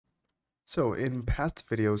So in past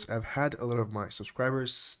videos, I've had a lot of my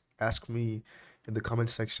subscribers ask me in the comment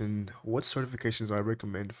section what certifications I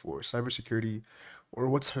recommend for cybersecurity or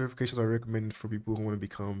what certifications I recommend for people who want to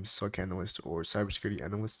become SOC analysts or cybersecurity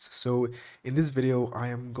analysts. So in this video, I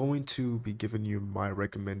am going to be giving you my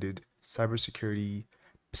recommended cybersecurity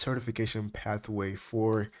certification pathway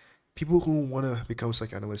for people who want to become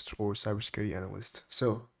SOC analysts or cybersecurity analysts.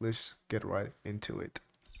 So let's get right into it.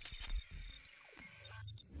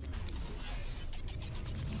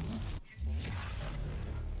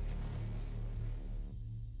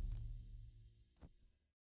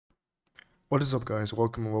 What is up, guys?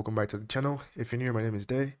 Welcome and welcome back to the channel. If you're new, my name is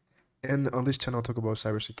Day, and on this channel I'll talk about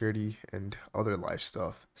cybersecurity and other life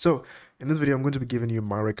stuff. So in this video, I'm going to be giving you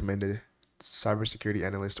my recommended cybersecurity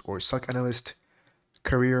analyst or SOC analyst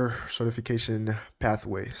career certification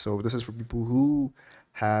pathway. So this is for people who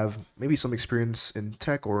have maybe some experience in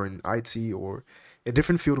tech or in IT or a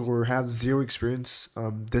different field or have zero experience.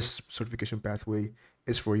 This certification pathway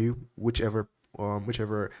is for you, whichever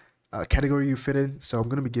category you fit in. So I'm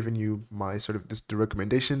going to be giving you my the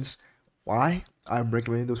recommendations, why I'm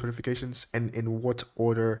recommending those certifications, and in what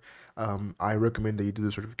order I recommend that you do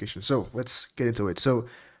the certification. So let's get into it. So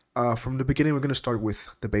from the beginning, we're going to start with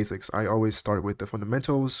the basics. I always start with the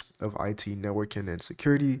fundamentals of IT, networking, and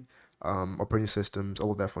security, operating systems,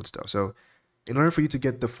 all of that fun stuff. So in order for you to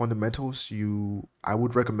get the fundamentals, I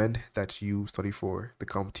would recommend that you study for the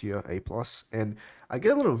CompTIA A+. And I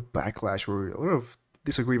get a lot of backlash or a lot of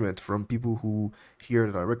disagreement from people who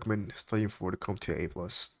hear that I recommend studying for the CompTIA A+.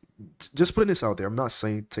 Just putting this out there, I'm not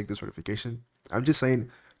saying take the certification. I'm just saying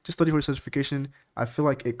just study for the certification. I feel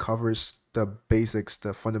like it covers the basics,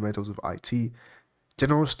 the fundamentals of IT,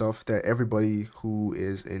 general stuff that everybody who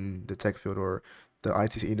is in the tech field or the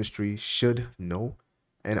IT industry should know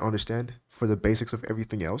and understand for the basics of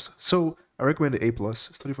everything else. So I recommend the A+.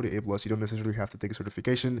 Study for the A+. You don't necessarily have to take a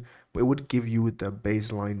certification, but it would give you the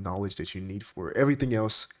baseline knowledge that you need for everything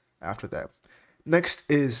else after that. Next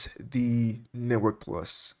is the Network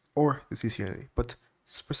Plus or the CCNA, but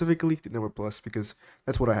specifically the Network Plus because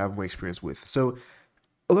that's what I have more experience with. So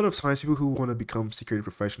a lot of times people who want to become security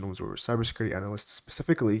professionals or cybersecurity analysts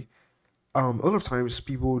specifically, a lot of times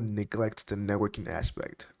people neglect the networking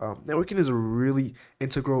aspect. Networking is a really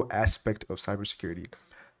integral aspect of cybersecurity.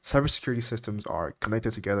 Cybersecurity systems are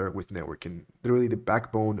connected together with networking. Literally, the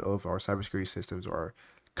backbone of our cybersecurity systems are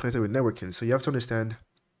connected with networking. So you have to understand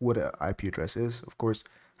what an IP address is, of course,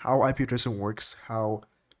 how IP addressing works, how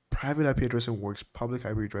private IP addressing works, public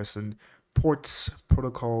IP addressing, ports,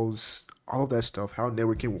 protocols, all of that stuff, how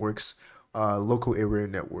networking works, local area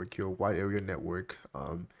network, your wide area network,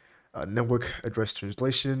 network address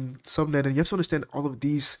translation, subnet, and you have to understand all of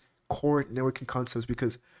these core networking concepts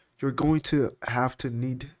because you're going to have to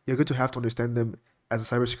understand them as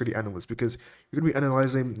a cybersecurity analyst because you're going to be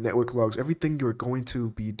analyzing network logs. Everything you're going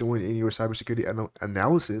to be doing in your cybersecurity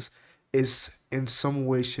analysis is in some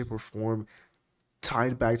way, shape, or form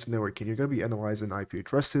tied back to networking. You're going to be analyzing IP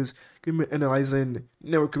addresses, you're going to be analyzing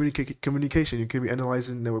network communication, you could be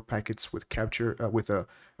analyzing network packets with capture,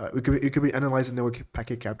 you could be analyzing network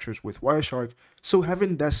packet captures with Wireshark. So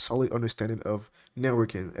having that solid understanding of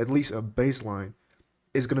networking, at least a baseline,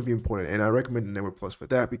 is going to be important. And I recommend the Network Plus for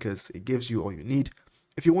that because it gives you all you need.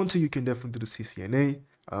 If you want to, you can definitely do the CCNA.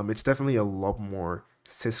 It's definitely a lot more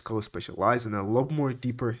Cisco specialized and a lot more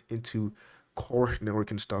deeper into core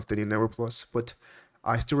networking stuff than in Network Plus, but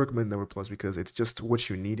I still recommend Network Plus because it's just what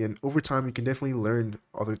you need, and over time you can definitely learn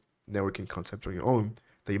other networking concepts on your own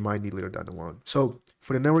that you might need later down the line. So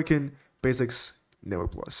for the networking basics,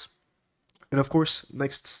 Network Plus, and of course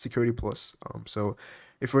next Security Plus. So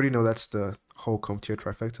if you already know, that's the whole CompTIA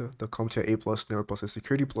trifecta, the CompTIA A+, Network Plus, and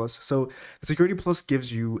Security Plus. So the Security Plus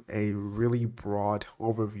gives you a really broad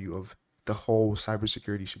overview of the whole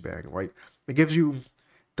cybersecurity shebang, right? It gives you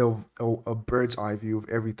a bird's eye view of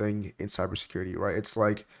everything in cybersecurity, right? It's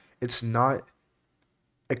like, it's not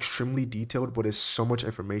extremely detailed, but it's so much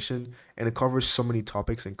information and it covers so many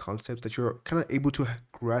topics and concepts that you're kind of able to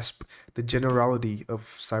grasp the generality of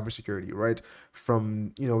cybersecurity, right?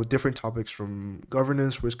 From, different topics from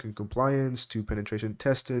governance, risk and compliance, to penetration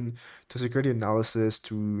testing, to security analysis,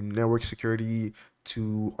 to network security,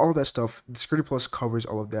 to all of that stuff. The Security Plus covers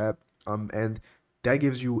all of that. And that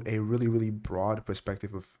gives you a really, really broad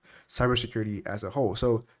perspective of cybersecurity as a whole.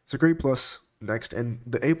 So Security Plus next, and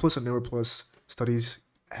the A+ and Network Plus studies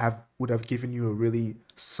would have given you a really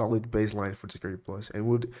solid baseline for Security Plus and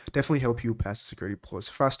would definitely help you pass the Security Plus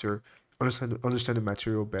faster, understand the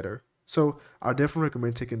material better. So I definitely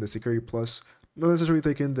recommend taking the Security Plus, not necessarily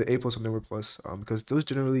taking the A+ or Network Plus, because those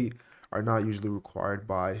generally are not usually required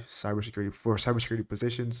by cybersecurity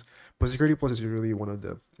positions, but Security Plus is really one of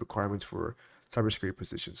the requirements for cybersecurity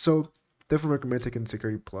positions. So definitely recommend taking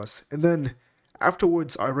Security Plus. And then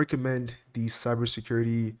afterwards, I recommend the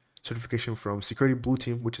cybersecurity certification from Security Blue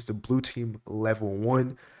Team, which is the Blue Team Level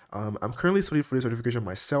 1. I'm currently studying for this certification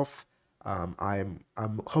myself. I'm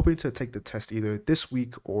hoping to take the test either this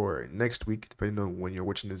week or next week, depending on when you're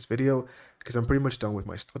watching this video, because I'm pretty much done with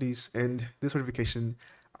my studies. And this certification,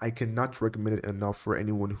 I cannot recommend it enough for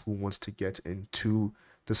anyone who wants to get into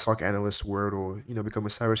the SOC analyst world, or become a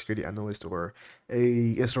cybersecurity analyst or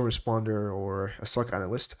a incident responder or a SOC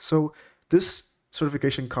analyst. So this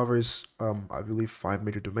certification covers, I believe, 5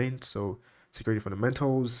 major domains. So security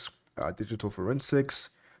fundamentals, digital forensics,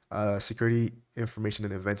 security information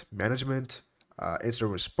and event management,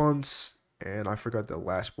 incident response, and I forgot the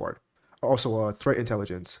last part. Also, threat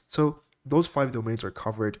intelligence. So those 5 domains are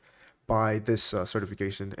covered by this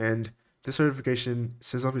certification. And this certification,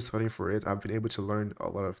 since I've been studying for it, I've been able to learn a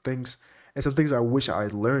lot of things, and some things I wish I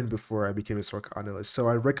learned before I became a SOC analyst. So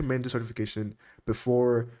I recommend the certification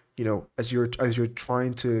before, as you're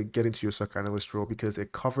trying to get into your SOC analyst role, because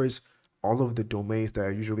it covers all of the domains that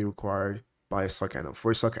are usually required by a SOC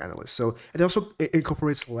analyst. So it also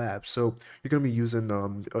incorporates labs. So you're gonna be using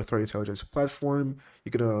a threat intelligence platform.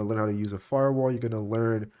 You're gonna learn how to use a firewall. You're gonna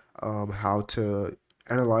learn how to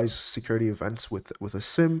analyze security events with a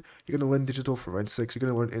SIM. You're gonna learn digital forensics. You're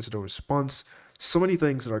gonna learn incident response. So many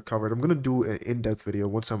things that are covered. I'm gonna do an in-depth video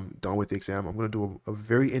once I'm done with the exam. I'm gonna do a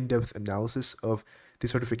very in-depth analysis of the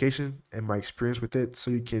certification and my experience with it,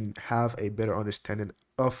 so you can have a better understanding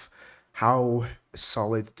of how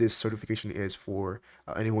solid this certification is for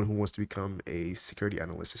anyone who wants to become a security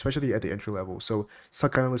analyst, especially at the entry level. So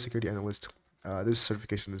SOC analyst, security analyst, this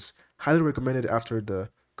certification is highly recommended after the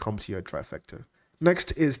CompTIA trifecta.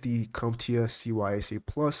 Next is the CompTIA CySA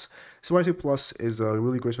Plus. CySA Plus is a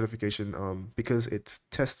really great certification because it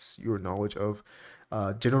tests your knowledge of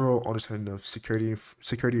general understanding of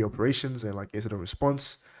security operations and like incident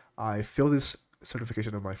response. I failed this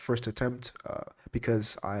certification on my first attempt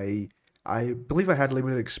because I believe I had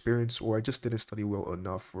limited experience, or I just didn't study well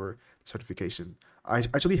enough for the certification. I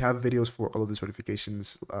actually have videos for all of the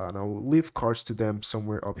certifications, and I'll leave cards to them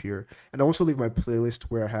somewhere up here. And I'll also leave my playlist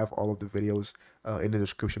where I have all of the videos in the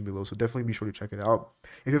description below, so definitely be sure to check it out.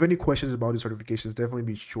 If you have any questions about the certifications, definitely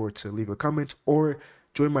be sure to leave a comment or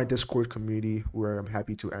join my Discord community, where I'm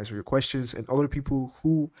happy to answer your questions, and other people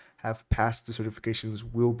who have passed the certifications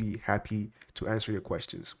will be happy to answer your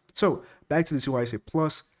questions. So back to the CySA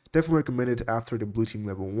Plus. Definitely recommend it after the Blue Team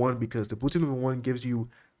Level 1, because the Blue Team Level 1 gives you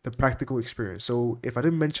the practical experience. So if I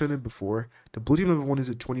didn't mention it before, the Blue Team Level 1 is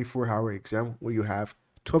a 24-hour exam where you have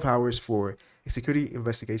 12 hours for a security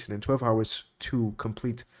investigation and 12 hours to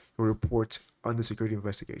complete your report on the security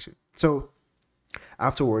investigation. So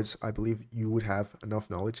afterwards, I believe you would have enough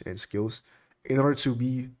knowledge and skills in order to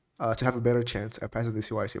be to have a better chance at passing the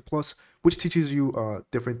CySA Plus, which teaches you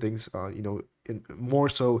different things, in more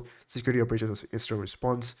so security operations and incident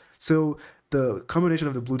response. So the combination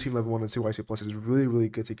of the Blue Team Level 1 and CySA Plus is really, really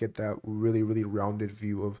good to get that really, really rounded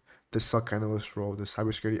view of the SOC analyst role, the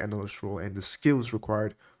cybersecurity analyst role, and the skills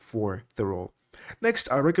required for the role.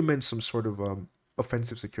 Next, I recommend some sort of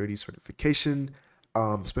offensive security certification,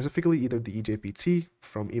 specifically either the eJPT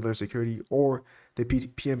from eLearn Security or the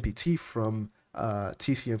PNPT from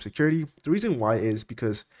TCM Security. The reason why is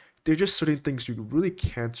because they're just certain things you really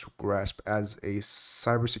can't grasp as a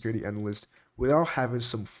cybersecurity analyst without having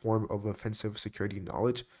some form of offensive security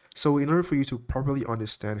knowledge. So in order for you to properly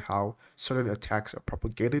understand how certain attacks are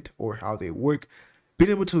propagated or how they work,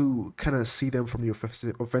 being able to kind of see them from the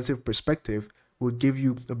offensive perspective will give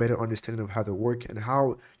you a better understanding of how they work and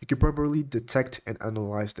how you can properly detect and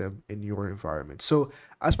analyze them in your environment. So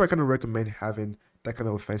that's why I kind of recommend having that kind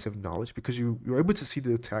of offensive knowledge, because you're able to see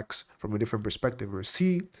the attacks from a different perspective, or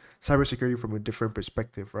see cybersecurity from a different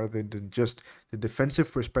perspective rather than just the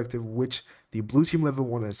defensive perspective, which the Blue Team Level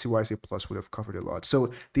 1 and CySA Plus would have covered a lot.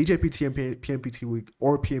 So the eJPT and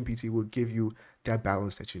PNPT would give you that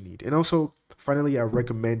balance that you need. And also, finally, I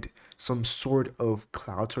recommend some sort of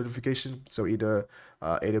cloud certification. So either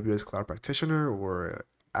AWS Cloud Practitioner or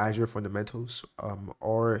Azure Fundamentals,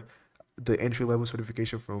 or the entry-level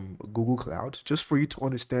certification from Google Cloud, just for you to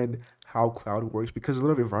understand how cloud works, because a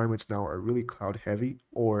lot of environments now are really cloud heavy,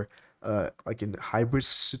 or like in hybrid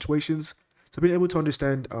situations. So being able to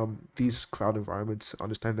understand these cloud environments,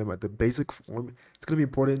 understand them at the basic form, it's going to be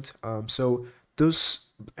important. So those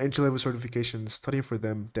entry-level certifications, studying for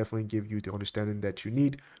them definitely give you the understanding that you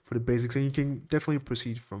need for the basics, and you can definitely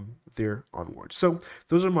proceed from there onwards. So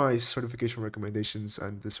those are my certification recommendations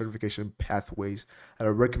and the certification pathways that I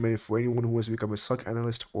recommend for anyone who wants to become a SOC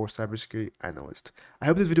analyst or cybersecurity analyst. I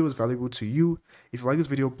hope this video was valuable to you. If you like this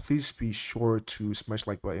video, please be sure to smash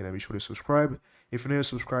the like button and be sure to subscribe. If you're not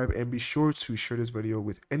subscribed, and be sure to share this video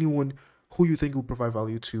with anyone who you think will provide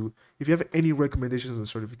value to. If you have any recommendations on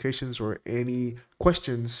certifications or any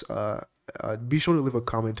questions, be sure to leave a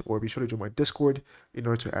comment or be sure to join my Discord in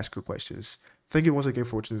order to ask your questions. Thank you once again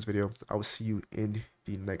for watching this video. I will see you in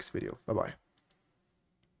the next video. Bye-bye.